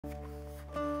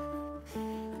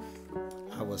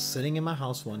was sitting in my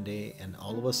house one day and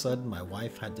all of a sudden my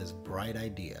wife had this bright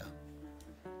idea.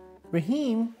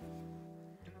 Raheem,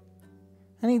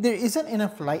 honey, there isn't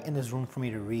enough light in this room for me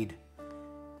to read.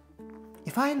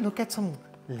 If I look at some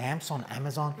lamps on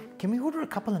Amazon, can we order a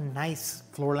couple of nice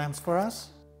floor lamps for us?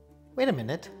 Wait a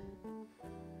minute.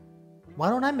 Why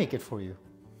don't I make it for you?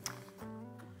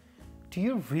 Do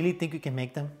you really think you can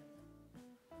make them?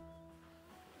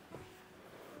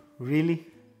 Really?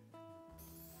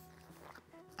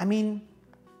 I mean,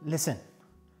 listen,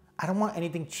 I don't want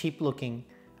anything cheap looking.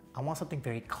 I want something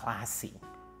very classy.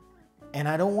 And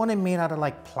I don't want it made out of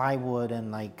like plywood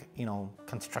and like,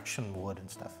 construction wood and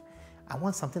stuff. I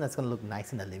want something that's gonna look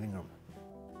nice in the living room.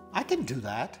 I can do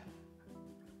that.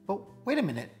 But wait a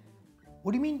minute.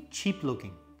 What do you mean cheap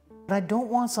looking? But I don't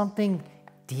want something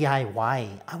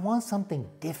DIY. I want something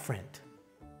different.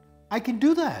 I can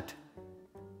do that.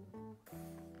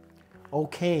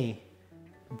 Okay,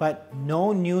 but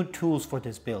no new tools for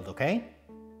this build, okay?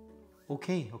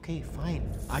 Okay, fine.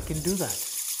 I can do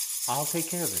that. I'll take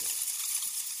care of it.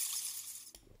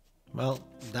 Well,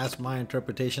 that's my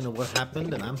interpretation of what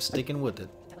happened and I'm sticking with it.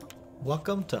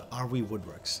 Welcome to Are We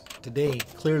Woodworks. Today,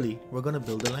 clearly, we're gonna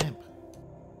build a lamp.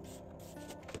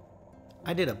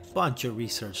 I did a bunch of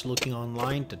research looking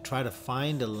online to try to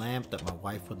find a lamp that my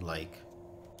wife would like.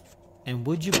 And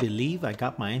would you believe I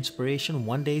got my inspiration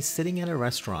one day sitting at a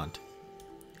restaurant?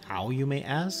 How, you may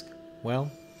ask?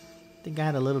 Well, I think I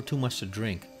had a little too much to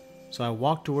drink. So I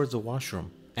walked towards the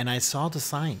washroom and I saw the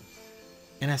sign.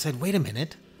 And I said, wait a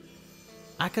minute.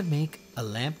 I could make a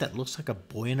lamp that looks like a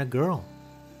boy and a girl.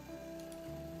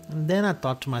 And then I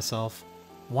thought to myself,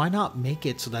 why not make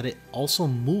it so that it also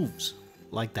moves,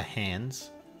 like the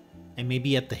hands and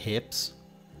maybe at the hips?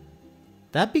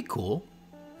 That'd be cool,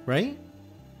 right?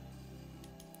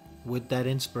 With that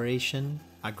inspiration,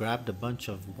 I grabbed a bunch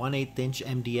of 1/8 inch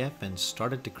MDF and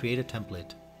started to create a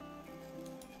template.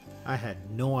 I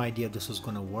had no idea this was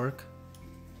going to work,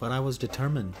 but I was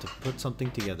determined to put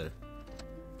something together.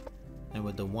 And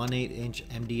with the 1/8 inch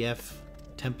MDF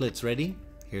templates ready,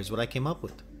 here's what I came up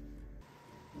with.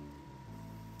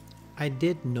 I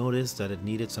did notice that it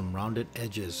needed some rounded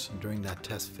edges during that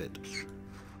test fit.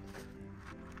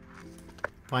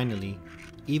 Finally,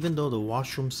 even though the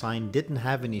washroom sign didn't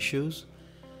have any shoes,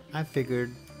 I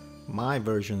figured my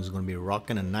version is going to be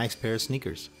rocking a nice pair of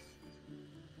sneakers.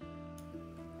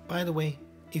 By the way,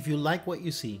 if you like what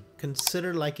you see,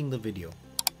 consider liking the video.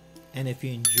 And if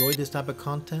you enjoy this type of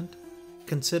content,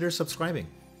 consider subscribing.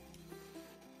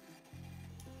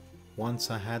 Once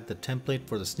I had the template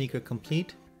for the sneaker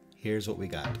complete, here's what we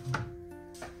got.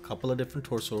 A couple of different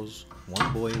torsos,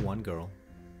 one boy, one girl.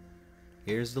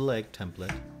 Here's the leg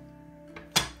template.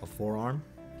 A forearm,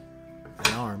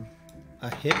 an arm,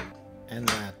 a hip, and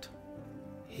that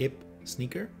hip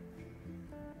sneaker.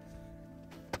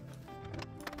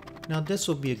 Now this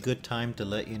will be a good time to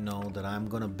let you know that I'm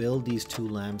going to build these two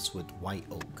lamps with white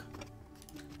oak.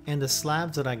 And the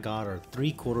slabs that I got are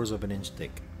 3/4 of an inch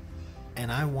thick.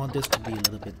 And I want this to be a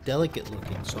little bit delicate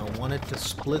looking, so I wanted to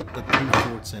split the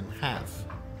 3/4 in half.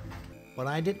 But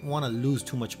I didn't want to lose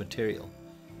too much material,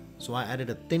 so I added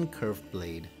a thin kerf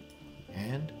blade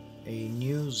and a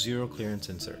new zero clearance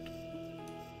insert.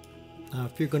 Now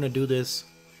if you're going to do this,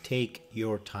 take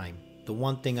your time. The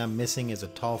one thing I'm missing is a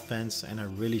tall fence and I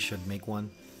really should make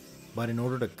one. But in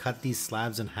order to cut these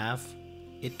slabs in half,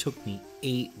 it took me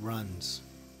 8 runs.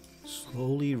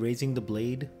 Slowly raising the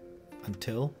blade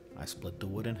until I split the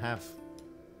wood in half.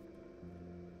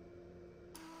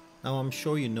 Now I'm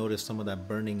sure you noticed some of that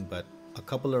burning, but a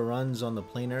couple of runs on the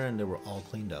planer and they were all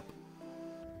cleaned up.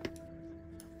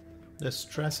 The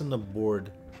stress in the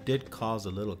board did cause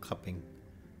a little cupping,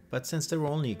 but since they were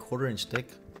only 1/4 inch thick,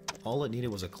 all it needed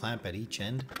was a clamp at each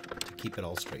end to keep it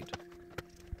all straight.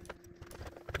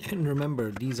 And remember,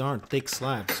 these aren't thick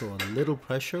slabs, so a little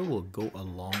pressure will go a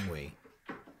long way.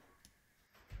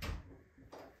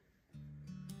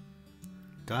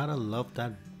 Gotta love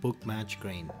that book match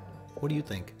grain. What do you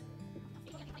think?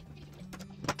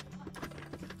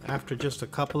 After just a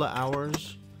couple of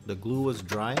hours, the glue was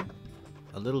dry.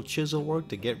 A little chisel work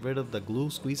to get rid of the glue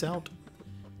squeeze out.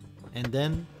 And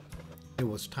then it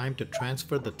was time to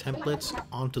transfer the templates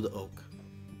onto the oak.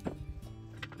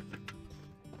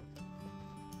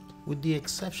 With the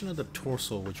exception of the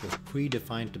torso, which was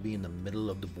predefined to be in the middle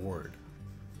of the board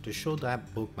to show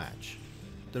that book match,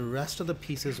 the rest of the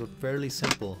pieces were fairly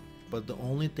simple, but the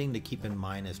only thing to keep in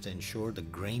mind is to ensure the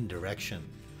grain direction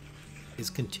is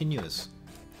continuous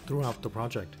throughout the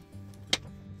project.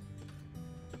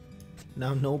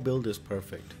 Now no build is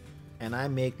perfect, and I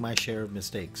make my share of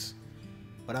mistakes,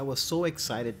 but I was so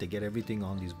excited to get everything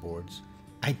on these boards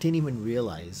I didn't even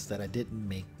realize that I didn't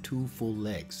make 2 full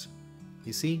legs.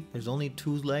 You see, there's only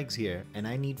 2 legs here and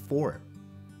I need 4.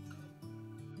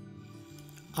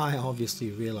 I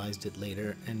obviously realized it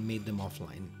later and made them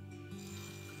offline.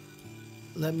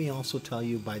 Let me also tell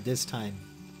you, by this time,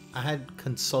 I had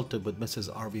consulted with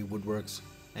Mrs. RV Woodworks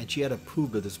and she had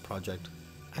approved of this project.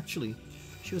 Actually,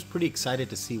 she was pretty excited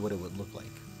to see what it would look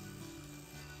like.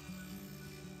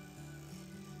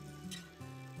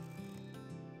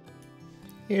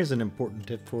 Here's an important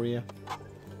tip for you.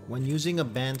 When using a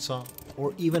bandsaw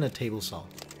or even a table saw,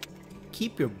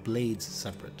 keep your blades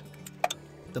separate.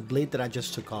 The blade that I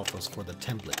just took off was for the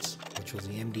templates, which was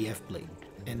the MDF blade.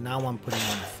 And now I'm putting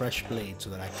on a fresh blade so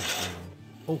that I can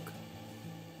oak.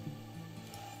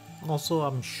 Also,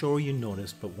 I'm sure you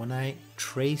noticed, but when I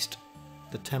traced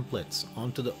the templates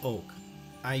onto the oak,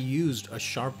 I used a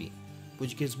Sharpie,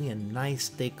 which gives me a nice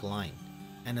thick line.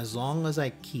 And as long as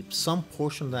I keep some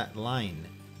portion of that line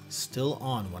still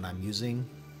on when I'm using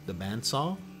the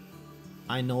bandsaw,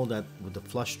 I know that with the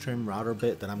flush trim router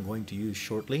bit that I'm going to use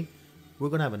shortly, we're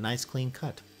going to have a nice clean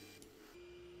cut.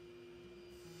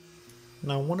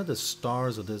 Now, one of the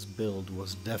stars of this build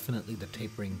was definitely the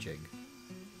tapering jig.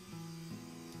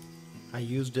 I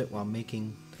used it while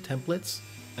making the templates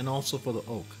and also for the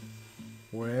oak.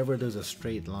 Wherever there's a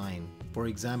straight line, for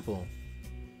example,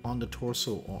 on the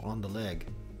torso or on the leg,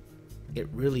 it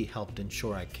really helped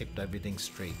ensure I kept everything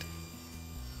straight.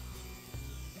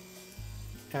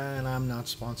 And I'm not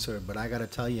sponsored, but I gotta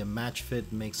tell you, Match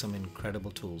Fit makes some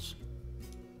incredible tools.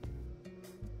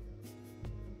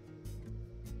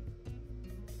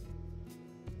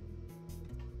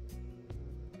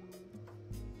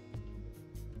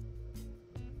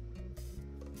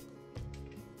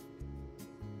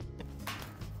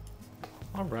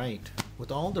 Alright,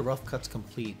 with all the rough cuts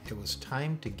complete, it was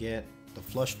time to get the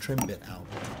flush trim bit out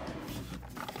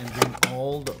and bring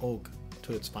all the oak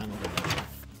to its final dimension.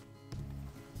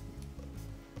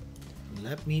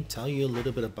 Let me tell you a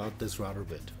little bit about this router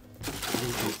bit. It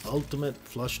is the ultimate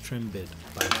flush trim bit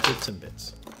by Bits and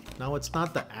Bits. Now, it's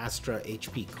not the Astra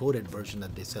HP coated version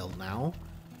that they sell now,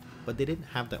 but they didn't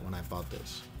have that when I bought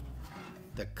this.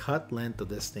 The cut length of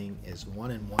this thing is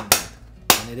 1 1/8,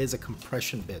 and it is a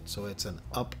compression bit, so it's an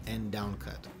up and down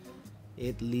cut.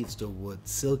 It leaves the wood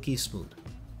silky smooth.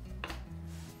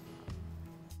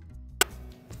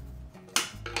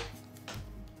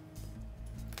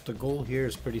 The goal here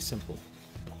is pretty simple.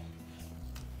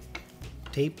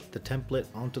 Tape the template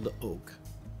onto the oak,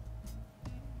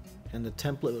 and the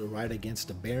template will ride against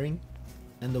the bearing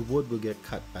and the wood will get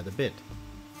cut by the bit.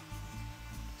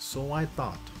 So I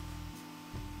thought.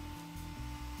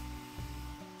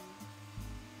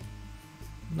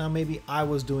 Now maybe I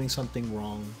was doing something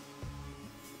wrong.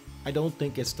 I don't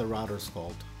think it's the router's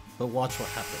fault, but watch what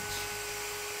happens.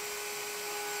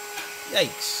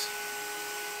 Yikes!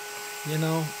 You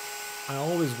know, I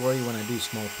always worry when I do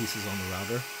small pieces on the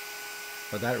router,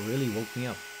 but that really woke me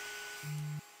up.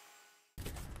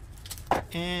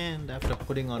 And after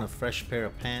putting on a fresh pair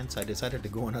of pants, I decided to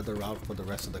go another route for the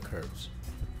rest of the curves.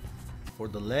 For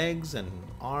the legs and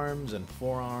arms and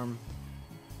forearm,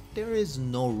 there is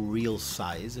no real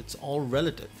size, it's all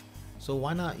relative. So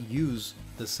why not use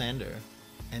the sander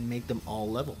and make them all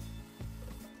level?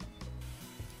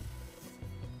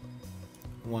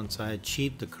 Once I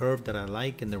achieved the curve that I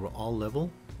like and they were all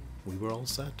level, we were all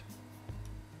set.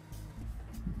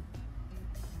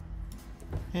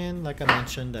 And like I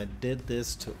mentioned, I did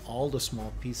this to all the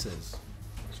small pieces.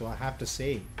 So I have to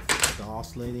say, the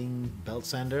oscillating belt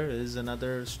sander is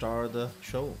another star of the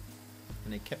show.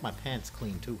 And it kept my pants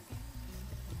clean too.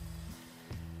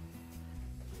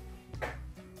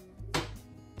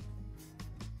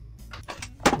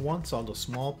 Once all the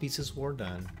small pieces were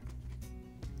done,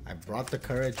 I brought the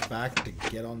courage back to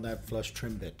get on that flush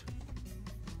trim bit.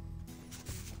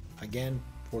 Again,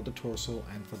 for the torso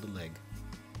and for the leg.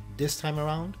 This time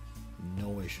around,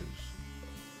 no issues.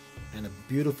 And a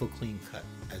beautiful clean cut,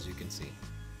 as you can see.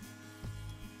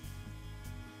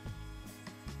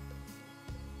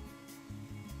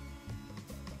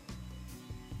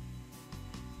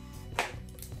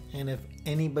 And if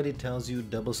anybody tells you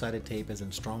double-sided tape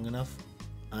isn't strong enough,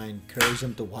 I encourage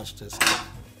them to watch this.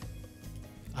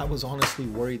 I was honestly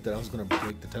worried that I was going to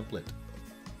break the template.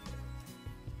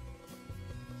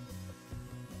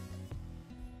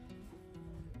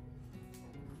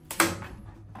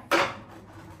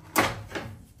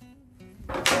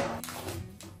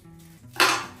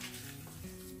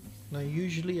 Now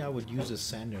usually I would use a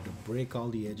sander to break all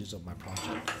the edges of my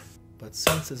project, but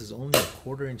since this is only a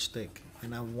 1/4 inch thick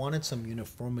and I wanted some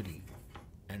uniformity,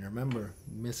 and remember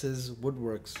Mrs.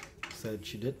 Woodworks said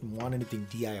she didn't want anything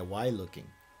DIY looking,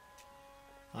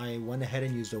 I went ahead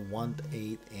and used a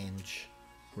 1/8 inch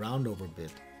roundover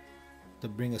bit to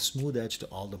bring a smooth edge to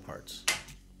all the parts.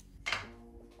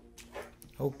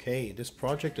 Okay, this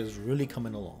project is really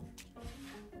coming along.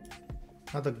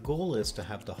 Now the goal is to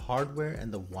have the hardware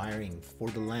and the wiring for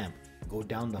the lamp go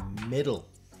down the middle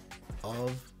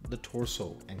of the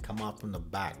torso and come out from the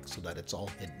back so that it's all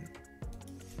hidden.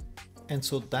 And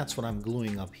so that's what I'm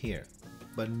gluing up here.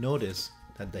 But notice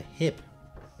that the hip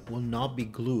will not be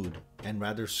glued and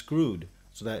rather screwed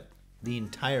so that the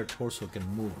entire torso can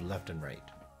move left and right.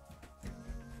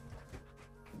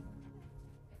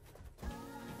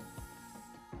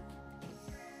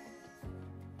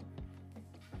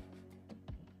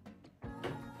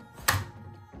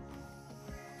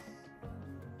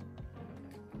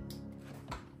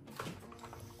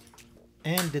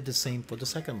 And did the same for the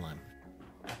second lamp.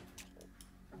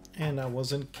 And I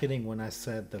wasn't kidding when I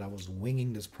said that I was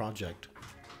winging this project.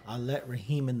 I'll let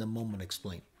Raheem in the moment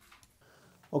explain.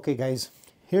 Okay guys,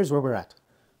 here's where we're at.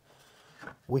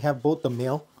 We have both the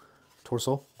male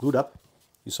torso glued up.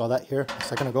 You saw that here a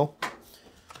second ago.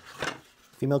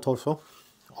 Female torso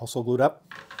also glued up.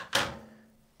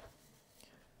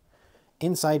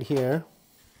 Inside here,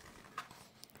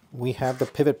 we have the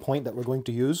pivot point that we're going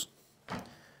to use.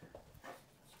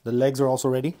 The legs are also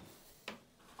ready.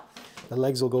 The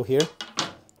legs will go here.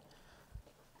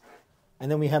 And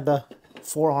then we have the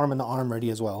forearm and the arm ready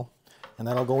as well. And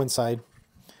that'll go inside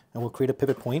and we'll create a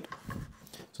pivot point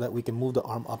so that we can move the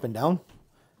arm up and down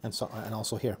and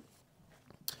also here.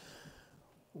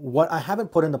 What I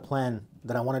haven't put in the plan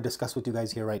that I want to discuss with you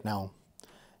guys here right now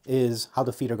is how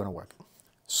the feet are going to work.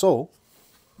 So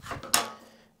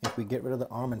if we get rid of the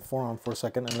arm and forearm for a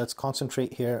second and let's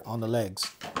concentrate here on the legs.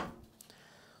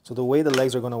 So the way the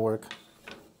legs are going to work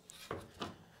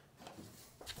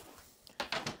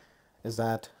is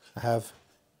that I have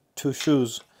two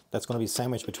shoes that's going to be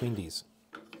sandwiched between these.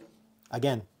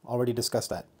 Again, already discussed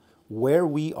that. Where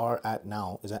we are at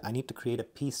now is that I need to create a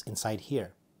piece inside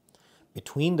here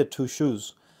between the two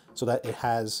shoes so that it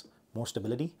has more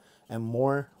stability and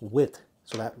more width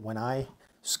so that when I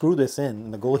screw this in,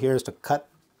 and the goal here is to cut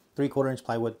 3/4 inch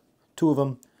plywood, two of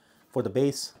them for the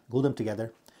base, glue them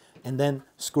together, and then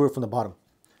screw it from the bottom.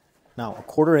 Now, a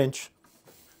 1/4 inch,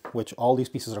 which all these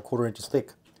pieces are 1/4 inches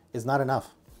thick, is not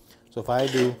enough. So if I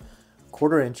do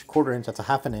 1/4 inch, that's a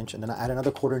 1/2 inch, and then I add another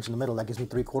 1/4 inch in the middle, that gives me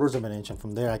 3/4 of an inch, and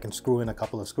from there I can screw in a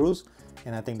couple of screws,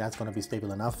 and I think that's going to be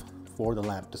stable enough for the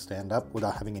lamp to stand up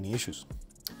without having any issues.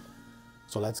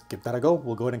 So let's give that a go.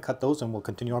 We'll go ahead and cut those and we'll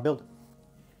continue our build.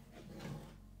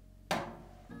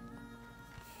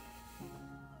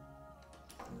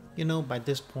 You know, by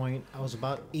this point, I was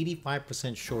about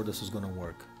 85% sure this was going to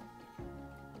work.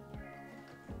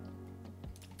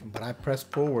 But I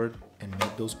pressed forward and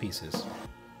made those pieces.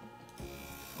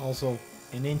 Also,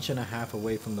 1.5 inches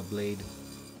away from the blade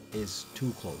is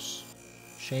too close.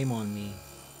 Shame on me.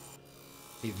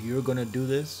 If you're going to do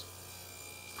this,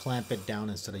 clamp it down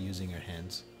instead of using your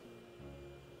hands.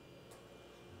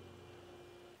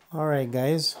 Alright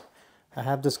guys, I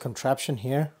have this contraption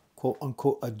here, quote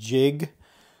unquote a jig.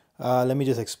 Let me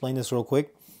just explain this real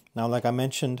quick. Now, like I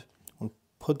mentioned, I'll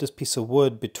put this piece of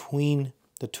wood between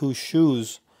the two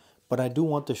shoes, but I do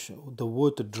want the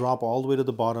wood to drop all the way to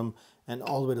the bottom and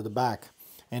all the way to the back.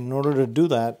 And in order to do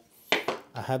that,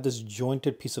 I have this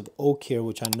jointed piece of oak here,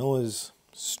 which I know is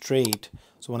straight.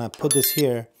 So when I put this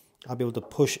here, I'll be able to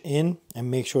push in and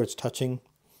make sure it's touching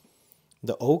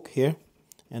the oak here,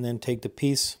 and then take the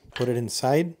piece, put it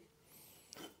inside,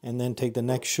 and then take the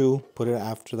next shoe, put it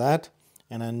after that.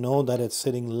 And I know that it's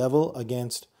sitting level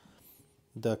against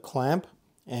the clamp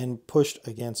and pushed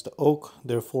against the oak,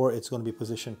 therefore it's going to be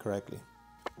positioned correctly.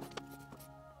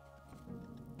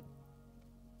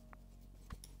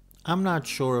 I'm not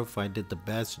sure if I did the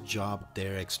best job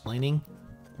there explaining,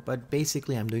 but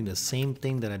basically I'm doing the same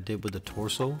thing that I did with the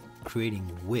torso,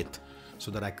 creating width so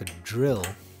that I could drill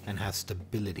and have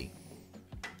stability.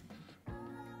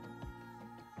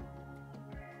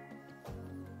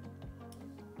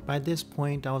 By this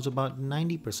point, I was about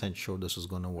 90% sure this was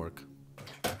going to work.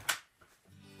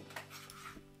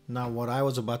 Now, what I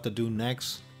was about to do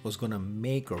next was going to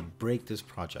make or break this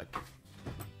project.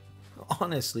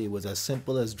 Honestly, it was as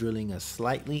simple as drilling a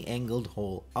slightly angled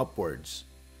hole upwards,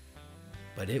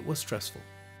 but it was stressful.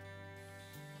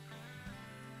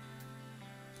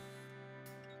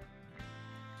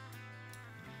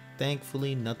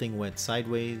 Thankfully, nothing went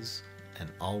sideways and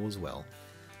all was well.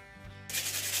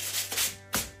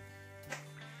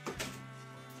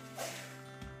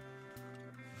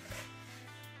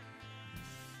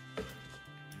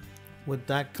 With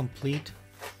that complete,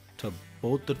 to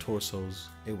both the torsos,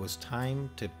 it was time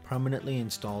to permanently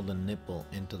install the nipple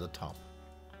into the top.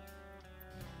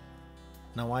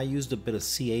 Now I used a bit of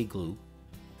CA glue,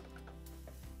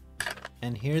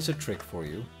 and here's a trick for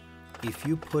you. If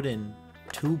you put in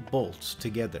two bolts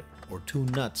together or two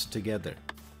nuts together,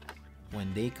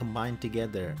 when they combine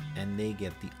together and they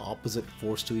get the opposite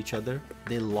force to each other,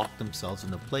 they lock themselves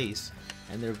into place,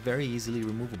 and they're very easily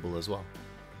removable as well.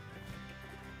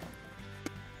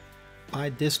 By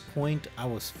this point, I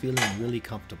was feeling really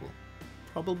comfortable.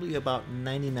 Probably about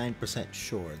 99%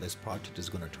 sure this project is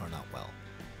going to turn out well.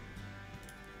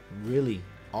 Really,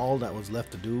 all that was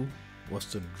left to do was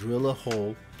to drill a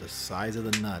hole the size of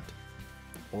the nut,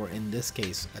 or in this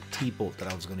case, a T-bolt that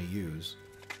I was going to use,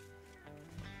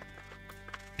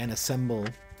 and assemble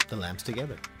the lamps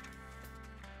together.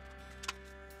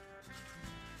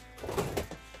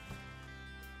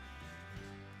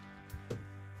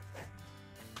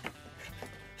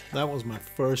 That was my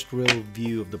first real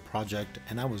view of the project,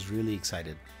 and I was really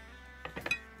excited.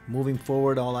 Moving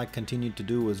forward, all I continued to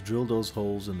do was drill those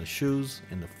holes in the shoes,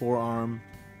 in the forearm,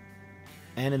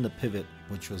 and in the pivot,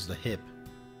 which was the hip.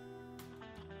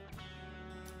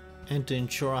 And to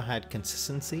ensure I had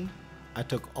consistency, I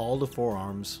took all the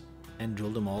forearms and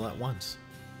drilled them all at once.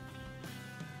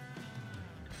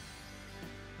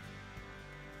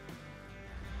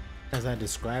 As I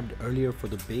described earlier for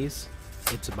the base,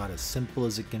 it's about as simple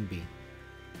as it can be.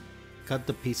 Cut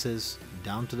the pieces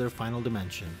down to their final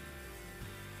dimension.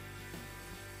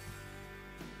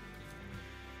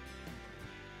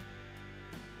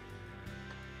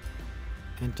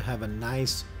 And to have a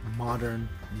nice, modern,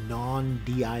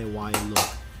 non-DIY look,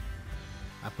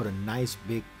 I put a nice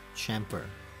big chamfer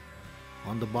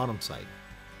on the bottom side.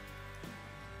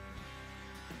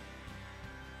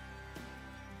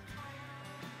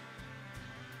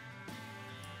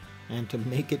 And to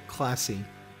make it classy,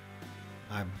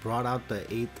 I brought out the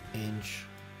 1/8"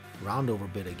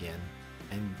 roundover bit again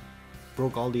and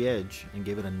broke all the edge and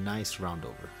gave it a nice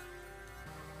roundover.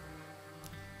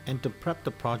 And to prep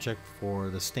the project for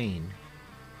the stain,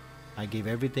 I gave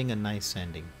everything a nice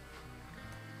sanding.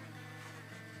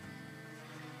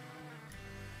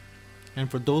 And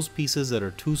for those pieces that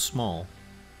are too small,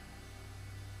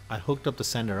 I hooked up the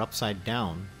sander upside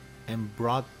down and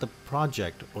brought the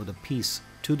project or the piece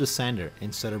to the sander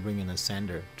instead of bringing a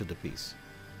sander to the piece.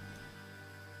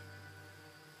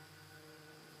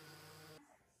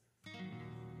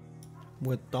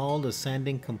 With all the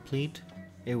sanding complete,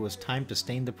 it was time to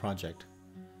stain the project.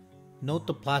 Note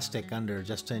the plastic under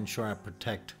just to ensure I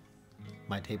protect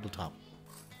my tabletop.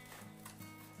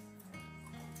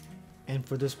 And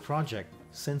for this project,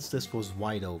 since this was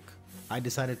white oak, I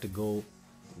decided to go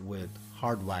with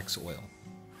hard wax oil,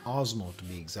 Osmo to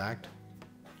be exact,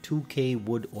 2K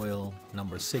wood oil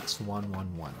number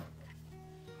 6111.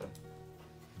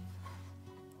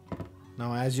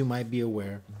 Now, as you might be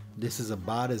aware, this is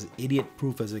about as idiot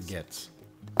proof as it gets.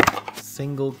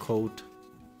 Single coat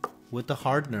with a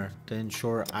hardener to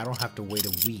ensure I don't have to wait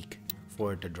a week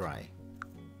for it to dry.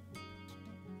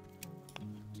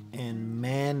 And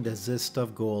man, does this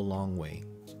stuff go a long way.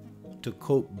 To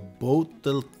coat both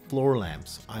the floor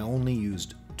lamps, I only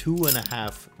used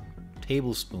 2.5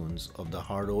 tablespoons of the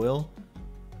hard oil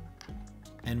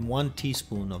and 1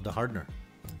 teaspoon of the hardener.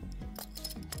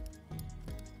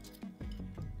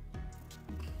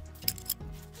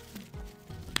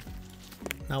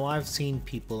 Now I've seen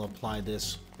people apply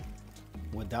this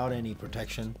without any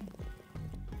protection,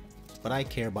 but I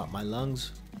care about my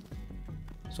lungs,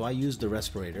 so I use the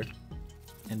respirator,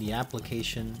 and the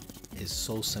application is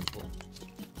so simple.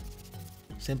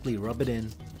 Simply rub it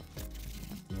in,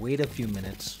 wait a few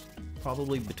minutes,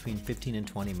 probably between 15 and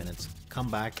 20 minutes, come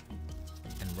back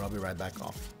and rub it right back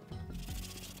off.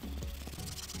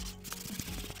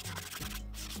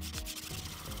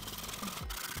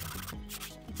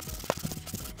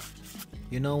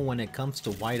 You know, when it comes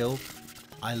to white oak,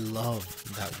 I love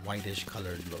that whitish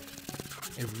colored look.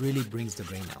 It really brings the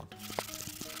grain out.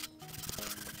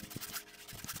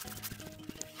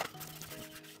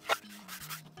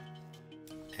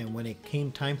 And when it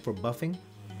came time for buffing,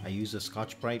 I used a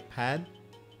Scotch-Brite pad,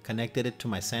 connected it to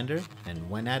my sander, and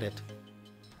went at it.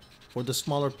 For the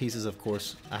smaller pieces, of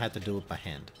course, I had to do it by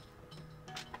hand.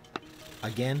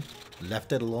 Again,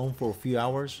 left it alone for a few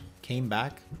hours, came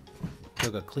back,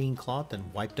 took a clean cloth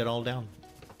and wiped it all down.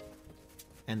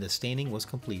 And the staining was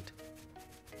complete.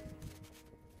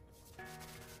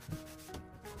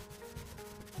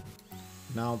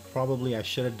 Now, probably I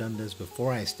should have done this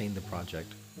before I stained the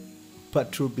project,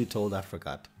 but truth be told, I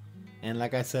forgot. And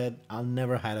like I said, I'll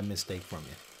never hide a mistake from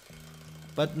you.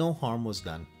 But no harm was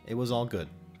done. It was all good.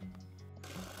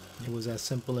 It was as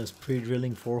simple as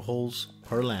pre-drilling 4 holes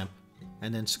per lamp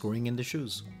and then screwing in the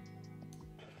shoes.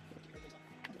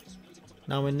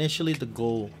 Now initially the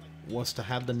goal was to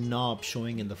have the knob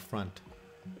showing in the front,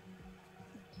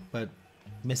 but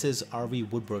Mrs. RV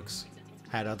Woodworks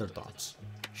had other thoughts.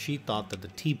 She thought that the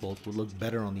T-bolt would look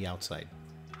better on the outside.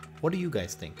 What do you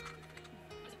guys think?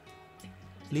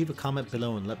 Leave a comment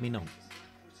below and let me know.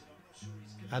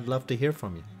 I'd love to hear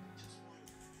from you.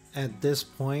 At this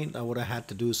point, I would have had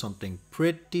to do something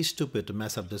pretty stupid to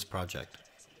mess up this project.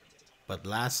 But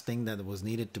last thing that was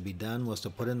needed to be done was to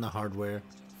put in the hardware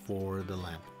for the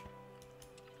lamp.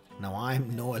 Now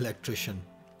I'm no electrician,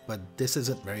 but this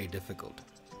isn't very difficult.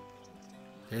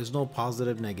 There's no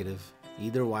positive negative,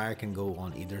 either wire can go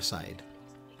on either side.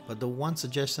 But the one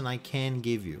suggestion I can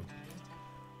give you,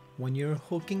 when you're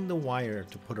hooking the wire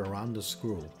to put around the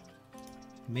screw,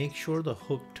 make sure the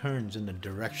hook turns in the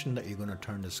direction that you're going to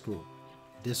turn the screw.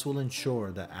 This will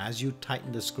ensure that as you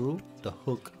tighten the screw, the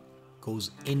hook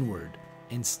goes inward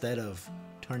instead of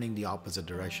turning the opposite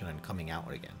direction and coming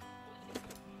out again.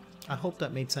 I hope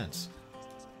that made sense.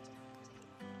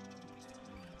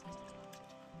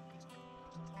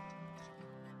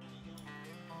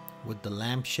 With the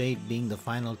lampshade being the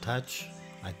final touch,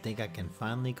 I think I can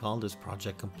finally call this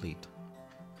project complete.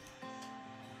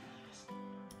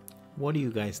 What do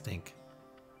you guys think?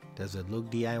 Does it look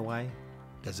DIY?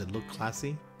 Does it look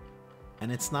classy?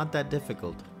 And it's not that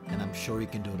difficult, and I'm sure you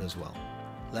can do it as well.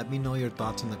 Let me know your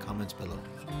thoughts in the comments below.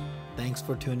 Thanks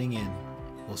for tuning in.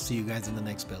 We'll see you guys in the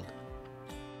next build.